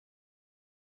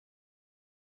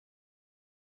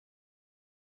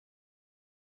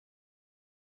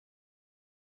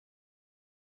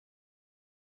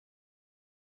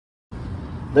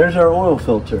there's our oil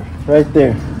filter right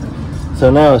there.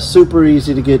 So now it's super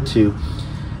easy to get to.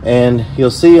 And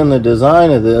you'll see in the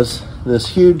design of this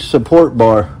huge support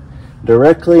bar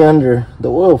directly under the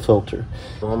oil filter.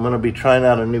 I'm going to be trying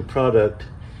out a new product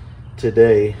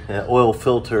today, an oil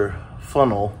filter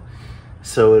funnel.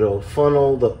 So it'll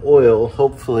funnel the oil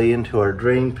hopefully into our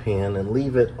drain pan and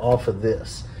leave it off of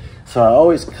this. So I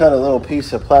always cut a little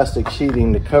piece of plastic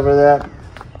sheeting to cover that,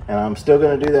 and I'm still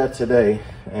going to do that today,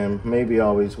 and maybe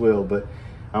always will, but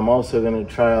I'm also going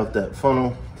to try out that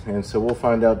funnel, and so we'll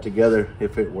find out together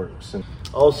if it works. And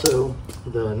also,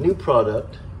 the new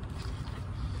product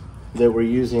that we're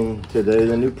using today,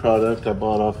 the new product I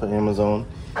bought off of Amazon,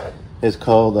 is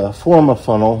called a Forma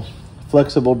Funnel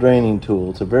Flexible Draining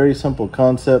Tool. It's a very simple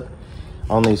concept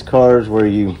on these cars where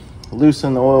you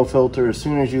loosen the oil filter. As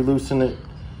soon as you loosen it,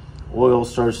 oil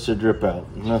starts to drip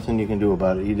out. Nothing you can do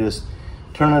about it. You just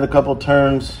turn it a couple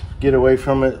turns, get away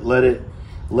from it,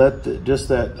 just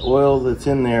that oil that's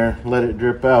in there, let it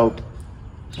drip out.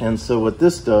 And so what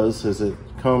this does is it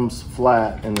comes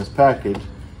flat in this package,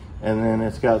 and then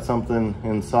it's got something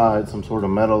inside, some sort of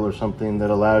metal or something that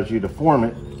allows you to form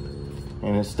it,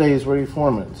 and it stays where you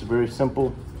form it. It's very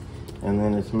simple, and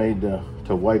then it's made to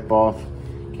wipe off.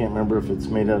 Can't remember if it's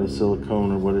made out of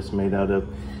silicone or what it's made out of,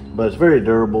 but it's very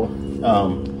durable.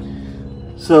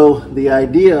 So the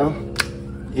idea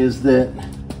is that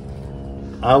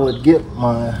I would get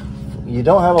you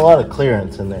don't have a lot of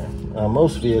clearance in there.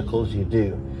 Most vehicles you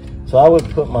do. So I would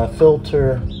put my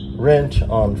filter wrench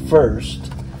on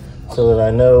first so that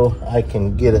I know I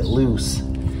can get it loose.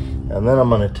 And then I'm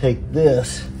going to take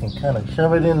this and kind of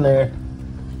shove it in there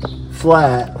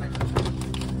flat,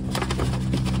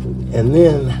 and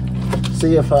then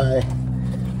see if I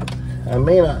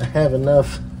may not have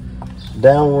enough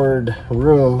downward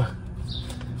room,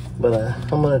 but I'm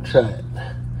going to try it.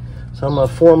 So I'm going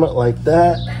to form it like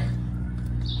that,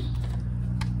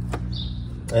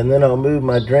 and then I'll move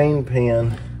my drain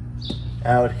pan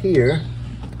out here,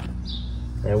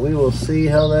 and we will see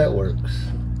how that works.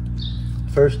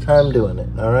 First time doing it.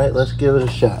 All right, let's give it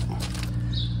a shot.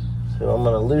 So I'm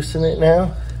going to loosen it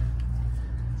now,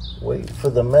 wait for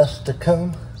the mess to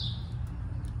come.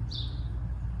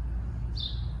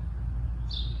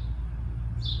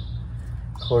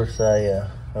 Of course, I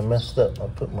messed up. I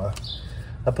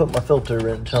put my filter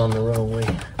wrench on the wrong way.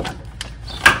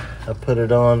 I put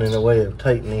it on in a way of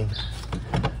tightening.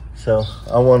 So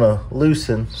I want to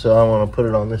loosen, so I want to put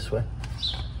it on this way.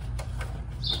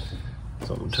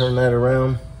 So I'm going to turn that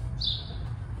around.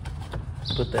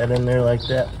 Put that in there like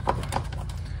that.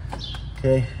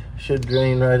 Okay, should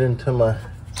drain right into my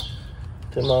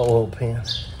oil pan.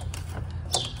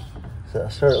 So I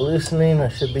start loosening. I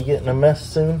should be getting a mess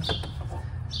soon.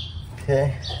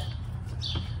 Okay.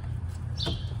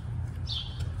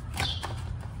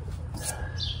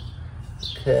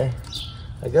 Okay,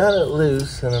 I got it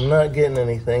loose and I'm not getting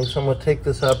anything, so I'm going to take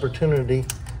this opportunity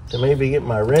to maybe get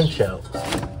my wrench out.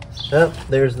 Oh,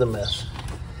 there's the mess.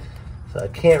 So I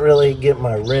can't really get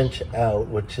my wrench out,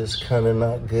 which is kind of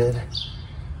not good.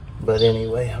 But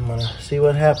anyway, I'm going to see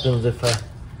what happens if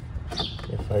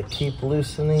I keep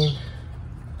loosening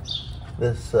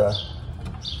this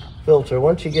filter.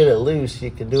 Once you get it loose,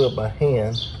 you can do it by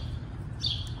hand.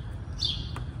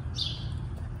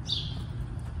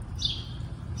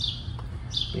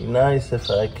 Be nice if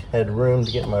I had room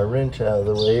to get my wrench out of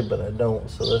the way, but I don't,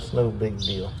 so that's no big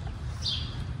deal.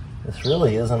 This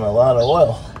really isn't a lot of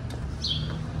oil.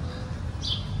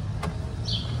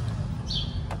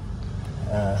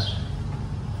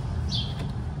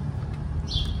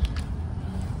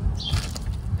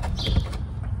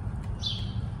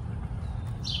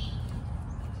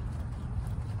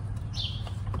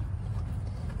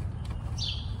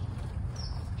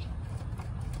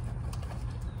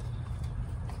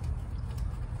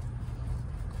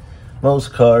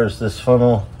 Most cars, this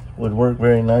funnel would work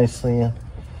very nicely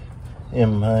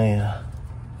in my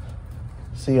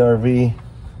CRV.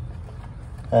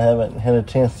 I haven't had a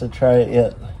chance to try it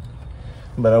yet,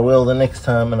 but I will the next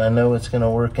time, and I know it's going to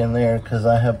work in there because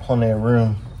I have plenty of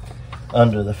room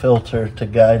under the filter to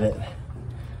guide it,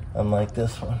 unlike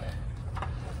this one.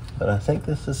 But I think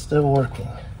this is still working.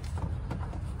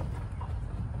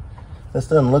 This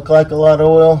doesn't look like a lot of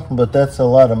oil, but that's a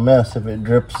lot of mess if it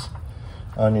drips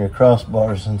on your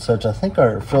crossbars and such. I think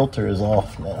our filter is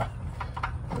off now.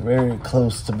 Very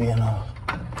close to being off.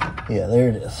 Yeah, there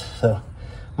it is. So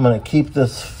I'm going to keep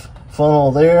this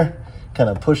funnel there, kind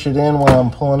of push it in while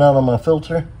I'm pulling out on my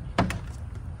filter.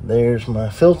 There's my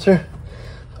filter.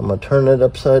 I'm going to turn it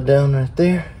upside down right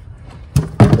there.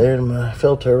 There's my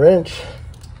filter wrench.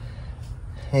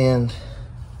 And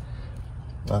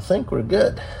I think we're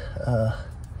good.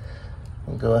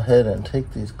 I'll go ahead and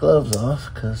take these gloves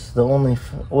off because the only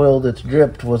oil that's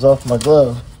dripped was off my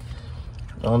glove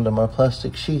onto my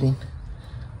plastic sheeting.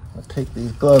 I'll take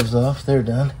these gloves off, they're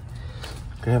done.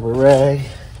 Grab a rag,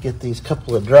 get these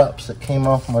couple of drops that came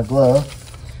off my glove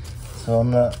so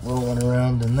I'm not rolling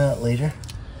around in that later.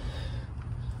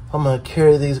 I'm gonna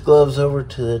carry these gloves over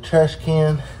to the trash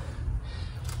can.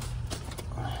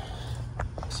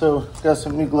 So, got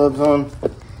some new gloves on.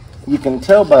 You can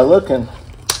tell by looking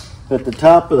that the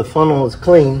top of the funnel is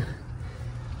clean.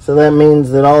 So that means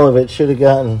that all of it should have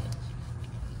gotten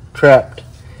trapped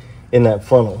in that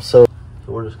funnel. So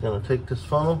we're just gonna take this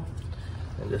funnel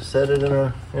and just set it in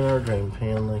our drain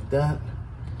pan like that.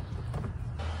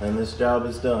 And this job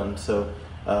is done. So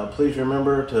please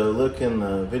remember to look in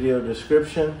the video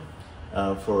description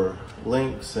for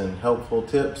links and helpful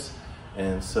tips.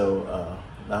 And so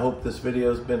I hope this video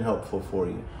has been helpful for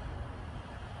you.